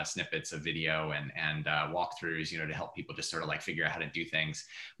snippets of video and walkthroughs, you know, to help people just sort of like figure out how to do things.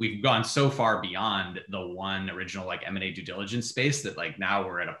 We've gone so far beyond the one original like M&A due diligence space that like now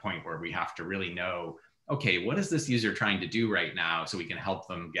we're at a point where we have to really know, okay, what is this user trying to do right now, so we can help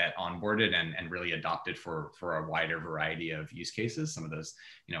them get onboarded and really adopted for a wider variety of use cases, some of those,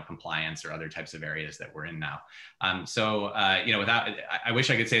 you know, compliance or other types of areas that we're in now. You know, without, I wish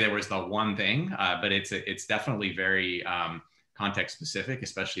I could say there was the one thing, but it's definitely very context specific,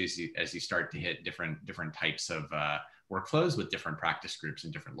 especially as you start to hit different types of workflows with different practice groups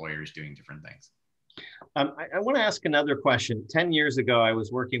and different lawyers doing different things. I want to ask another question. 10 years ago, I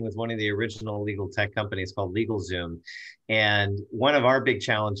was working with one of the original legal tech companies called LegalZoom. And one of our big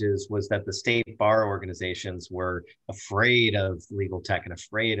challenges was that the state bar organizations were afraid of legal tech and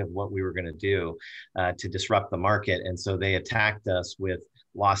afraid of what we were going to do to disrupt the market. And so they attacked us with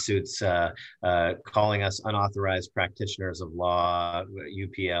lawsuits, calling us unauthorized practitioners of law,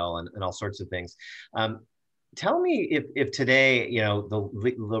 UPL, and all sorts of things. Tell me if today, you know,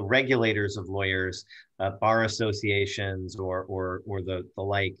 the regulators of lawyers, bar associations, or the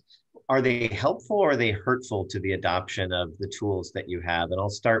like, are they helpful or are they hurtful to the adoption of the tools that you have? And I'll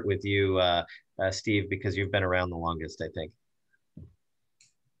start with you, Steve, because you've been around the longest, I think.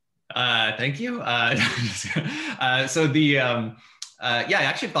 Thank you. Yeah, I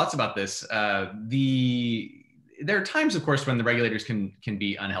actually have thoughts about this. There are times, of course, when the regulators can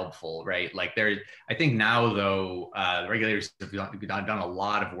be unhelpful, right? Like I think now, though, the regulators have done a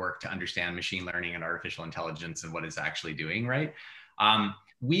lot of work to understand machine learning and artificial intelligence and what it's actually doing, right?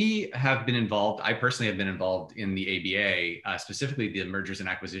 We have been involved, I personally have been involved in the ABA, specifically the Mergers and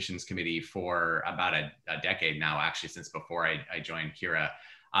Acquisitions Committee, for about a decade now, actually, since before I joined Kira.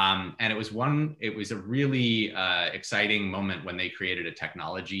 And it was a really exciting moment when they created a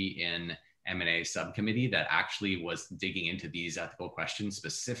technology in M&A subcommittee that actually was digging into these ethical questions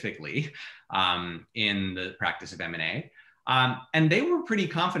specifically in the practice of M&A. And they were pretty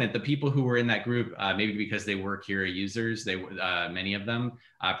confident, the people who were in that group, maybe because they were Kira users, they were, many of them,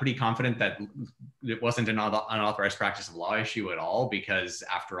 pretty confident that it wasn't an unauthorized practice of law issue at all, because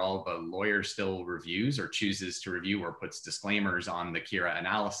after all, the lawyer still reviews or chooses to review or puts disclaimers on the Kira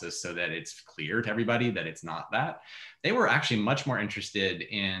analysis so that it's clear to everybody that it's not that. They were actually much more interested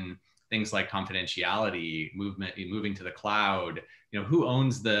in things like confidentiality, moving to the cloud, you know, who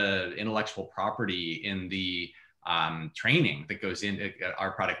owns the intellectual property in the training that goes in.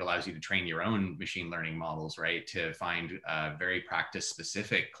 Our product allows you to train your own machine learning models, right? To find very practice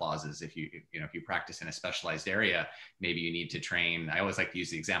specific clauses. If you practice in a specialized area, maybe you need to train. I always like to use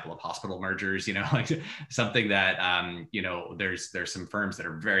the example of hospital mergers, you know, like something that, you know, there's some firms that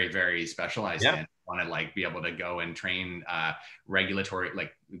are very, very specialized in, want to like be able to go and train regulatory,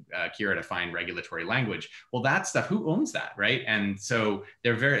 like Kira to find regulatory language. Well, that stuff, who owns that, right? And so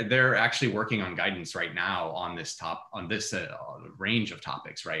they're actually working on guidance right now on this range of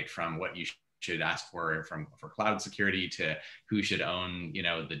topics, right? From what you should ask for cloud security to who should own, you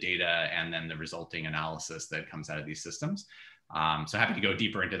know, the data, and then the resulting analysis that comes out of these systems. So happy to go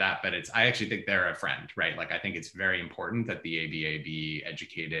deeper into that, but I actually think they're a friend, right? Like I think it's very important that the ABA be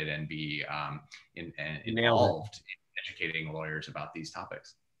educated and be involved in educating lawyers about these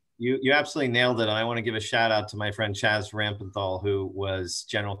topics. You absolutely nailed it. And I want to give a shout out to my friend Chaz Rampenthal, who was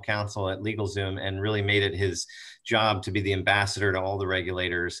general counsel at LegalZoom and really made it his job to be the ambassador to all the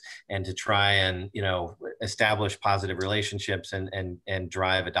regulators and to try and, you know, establish positive relationships and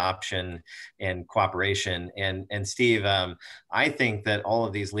drive adoption and cooperation. And Steve, I think that all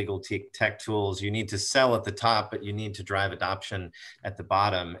of these legal tech tools, you need to sell at the top, but you need to drive adoption at the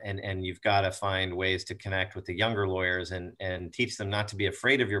bottom. And you've got to find ways to connect with the younger lawyers and teach them not to be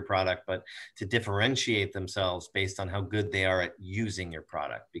afraid of your product, but to differentiate themselves based on how good they are at using your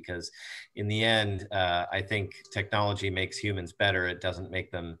product. Because in the end, I think technology makes humans better. It doesn't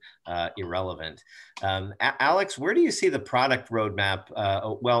make them irrelevant. Alex, where do you see the product roadmap?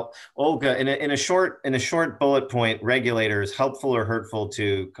 Well, Olga, in a short bullet point, regulators, helpful or hurtful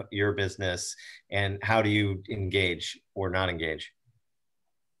to your business, and how do you engage or not engage?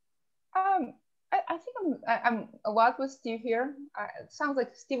 I think I'm a lot with Steve here. It sounds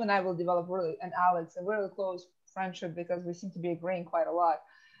like Steve and I will develop and Alex, a really close friendship because we seem to be agreeing quite a lot.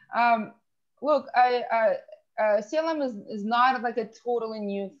 Look, CLM is not like a totally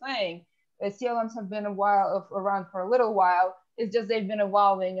new thing. CLMs have been around for a little while. It's just they've been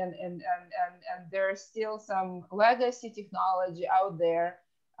evolving, and there's still some legacy technology out there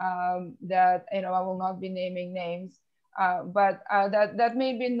that, you know, I will not be naming names, but that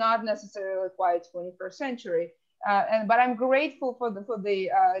may be not necessarily quite 21st century. But I'm grateful for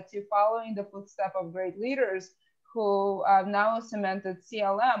to following the footsteps of great leaders who now cemented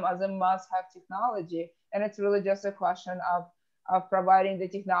CLM as a must-have technology. And it's really just a question of providing the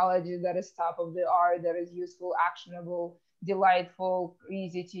technology that is top of the art, that is useful, actionable, delightful,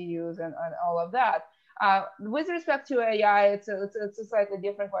 easy to use, and all of that. With respect to AI, it's a slightly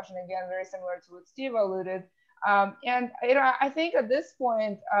different question. Again, very similar to what Steve alluded. And I think at this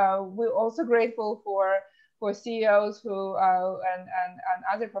point, we're also grateful for CEOs who and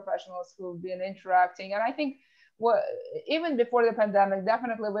other professionals who've been interacting. And I think even before the pandemic,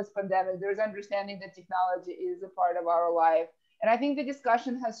 definitely with pandemic, there's understanding that technology is a part of our life. And I think the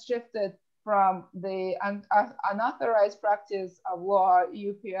discussion has shifted from the unauthorized practice of law,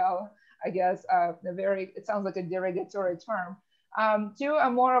 UPL, I guess, it sounds like a derogatory term, to a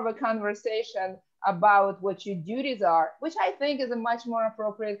more of a conversation about what your duties are, which I think is a much more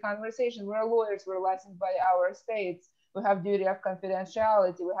appropriate conversation. We're lawyers, we're licensed by our states. We have duty of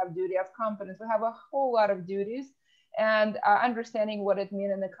confidentiality, we have duty of competence, we have a whole lot of duties. And understanding what it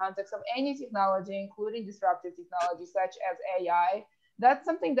means in the context of any technology, including disruptive technology such as AI, that's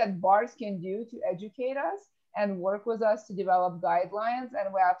something that bars can do to educate us and work with us to develop guidelines,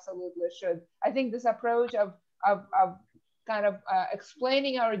 and we absolutely should. I think this approach of kind of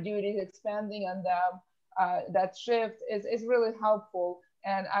explaining our duties, expanding on them, that shift is really helpful,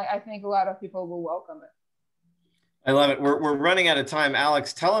 and I think a lot of people will welcome it. I love it. We're running out of time.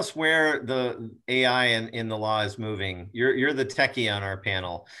 Alex, tell us where the AI in the law is moving. You're the techie on our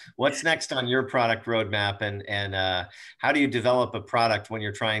panel. What's next on your product roadmap, and how do you develop a product when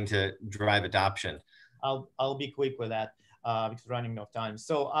you're trying to drive adoption? I'll be quick with that because we're running out of time.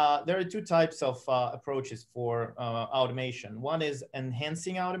 So there are two types of approaches for automation. One is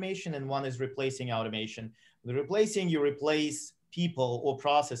enhancing automation, and one is replacing automation. With replacing, you replace people or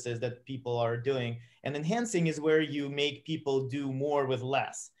processes that people are doing, and enhancing is where you make people do more with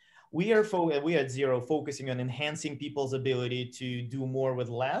less. We at Xero focusing on enhancing people's ability to do more with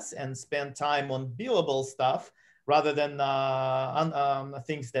less and spend time on billable stuff rather than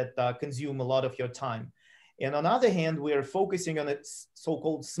things that consume a lot of your time. And on the other hand, we are focusing on a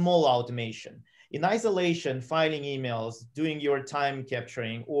so-called small automation. In isolation, filing emails, doing your time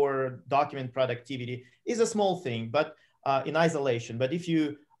capturing or document productivity is a small thing, but in isolation. But if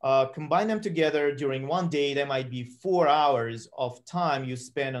you combine them together during one day, there might be 4 hours of time you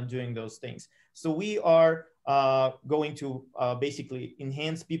spend on doing those things. So we are going to basically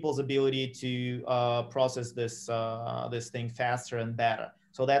enhance people's ability to process this thing faster and better.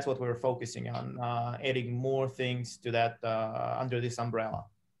 So that's what we're focusing on, adding more things to that under this umbrella.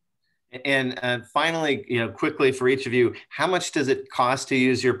 And finally, quickly for each of you, how much does it cost to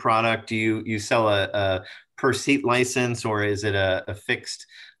use your product? Do you sell a per seat license, or is it a fixed?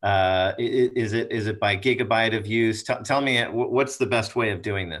 Is it by gigabyte of use? Tell me what's the best way of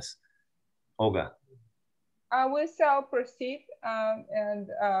doing this, Olga. We sell per seat, and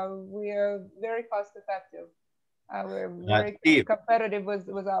we are very cost effective. We're very competitive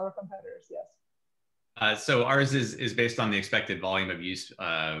with our competitors. Yes. So ours is based on the expected volume of use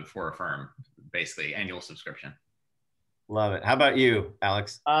for a firm, basically annual subscription. Love it. How about you,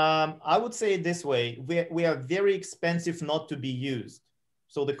 Alex? I would say it this way. We are very expensive not to be used.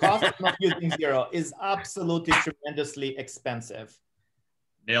 So the cost of not using Xero is absolutely tremendously expensive.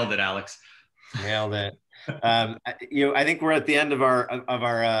 Nailed it, Alex. Nailed it. I think we're at the end of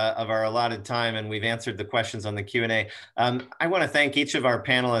our allotted time, and we've answered the questions on the Q&A. I want to thank each of our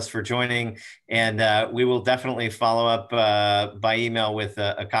panelists for joining, and we will definitely follow up by email with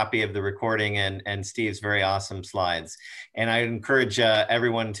a copy of the recording and Steve's very awesome slides. And I encourage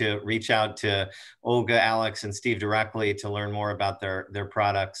everyone to reach out to Olga, Alex, and Steve directly to learn more about their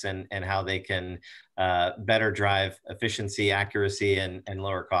products and how they can better drive efficiency, accuracy, and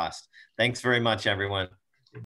lower cost. Thanks very much, everyone.